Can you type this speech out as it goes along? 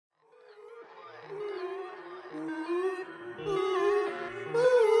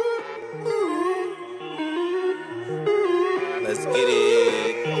Let's get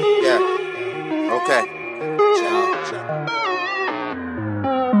it. Yeah. Okay.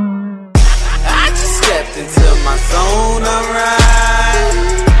 I just stepped into my zone, alright.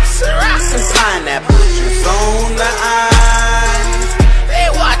 Some pineapple juice on the eyes. They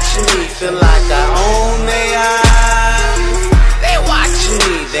watching me, feel like I own their eyes. They watching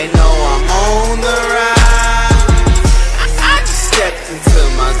me, they know I'm on the rise. I just stepped into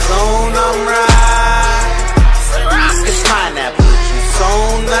my zone, alright. Some pineapple juice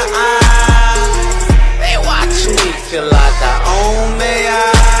on the eyes. They watching me, feel like I own their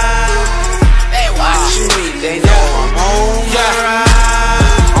eyes. They watching me, they know I'm on the rise.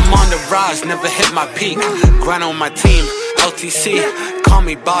 Rise, never hit my peak. Grind on my team, LTC. Call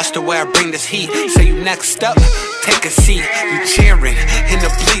me boss the way I bring this heat. Say you next up, take a seat. You cheering in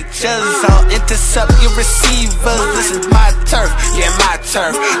the bleachers. I'll intercept your receivers. This is my turf, yeah, my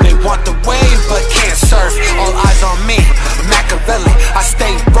turf. They want the wave but can't surf. All eyes on me, Machiavelli. I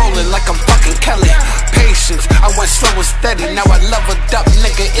stay rolling like I'm fucking Kelly. Patience, I went slow and steady. Now I leveled up,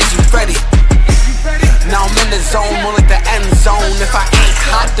 nigga, is you ready? Now I'm in the zone, more like the end zone. If I ain't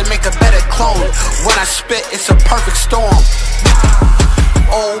hot, then make a better clone. When I spit, it's a perfect storm.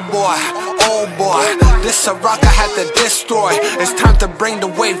 Oh boy, this a rock I had to destroy. It's time to bring the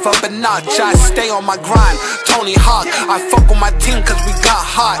wave up a notch. I stay on my grind, Tony Hawk. I fuck with my team cause we got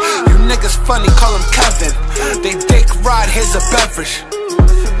hot. You niggas funny, call him Kevin. They dick ride, here's a beverage.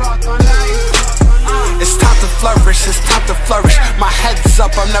 It's time to flourish, it's time to flourish. My head's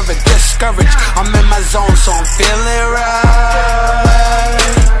up, I'm never discouraged. I'm in my zone, so I'm feeling right.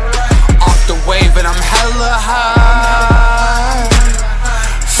 Off the wave and I'm hella high.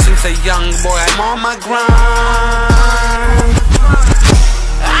 Since a young boy, I'm on my grind.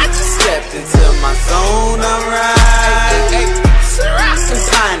 I just stepped into my zone, alright. Some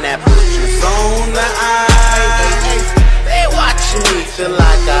pineapple juice on the eyes. They watching me, feel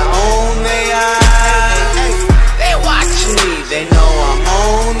like I own their eyes. They know I'm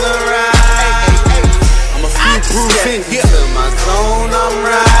on the rise. I just stepped into my zone,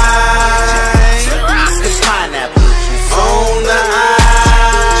 alright. This pineapple juice on the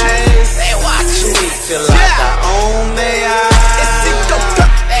eyes. They watching me, feel like I own their eyes.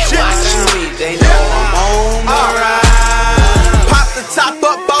 They watching me, they know I'm on the rise. Pop the top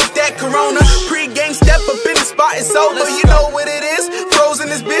up off that Corona. Pre-game step up in the spot, it's over. You know what it is.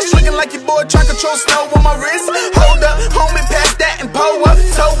 Frozen this bitch, looking like your boy trying to control snow on my wrist. Hold up, homie, pass that and pull up,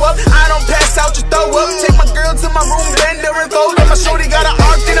 toe up. I don't pass out, you throw up. Take my girl to my room, bend her and fold up. My shorty got an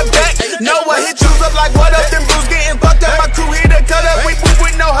arc in the back. No, I hit Chuze up like what up? Them blues getting fucked up. My crew here to cut up. We move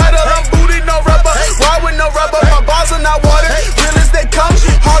with no huddle. I'm booty, no rubber. Why with no rubber? My balls are not water. Real as they come,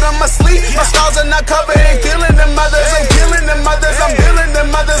 hard on my sleeve. My stars are not covered. Ain't feeling them mothers. I'm killing them mothers. I'm billing them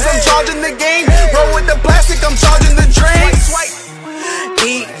mothers. I'm charging the game. Roll with the plastic. I'm charging the drinks.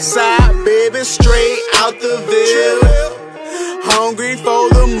 East side, baby, straight out the Ville. Hungry for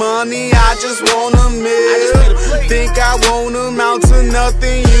the money, I just wanna mill. Think I won't amount to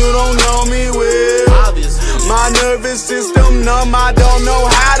nothing, you don't know me well. My nervous system numb, I don't know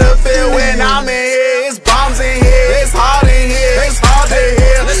how to feel when I'm in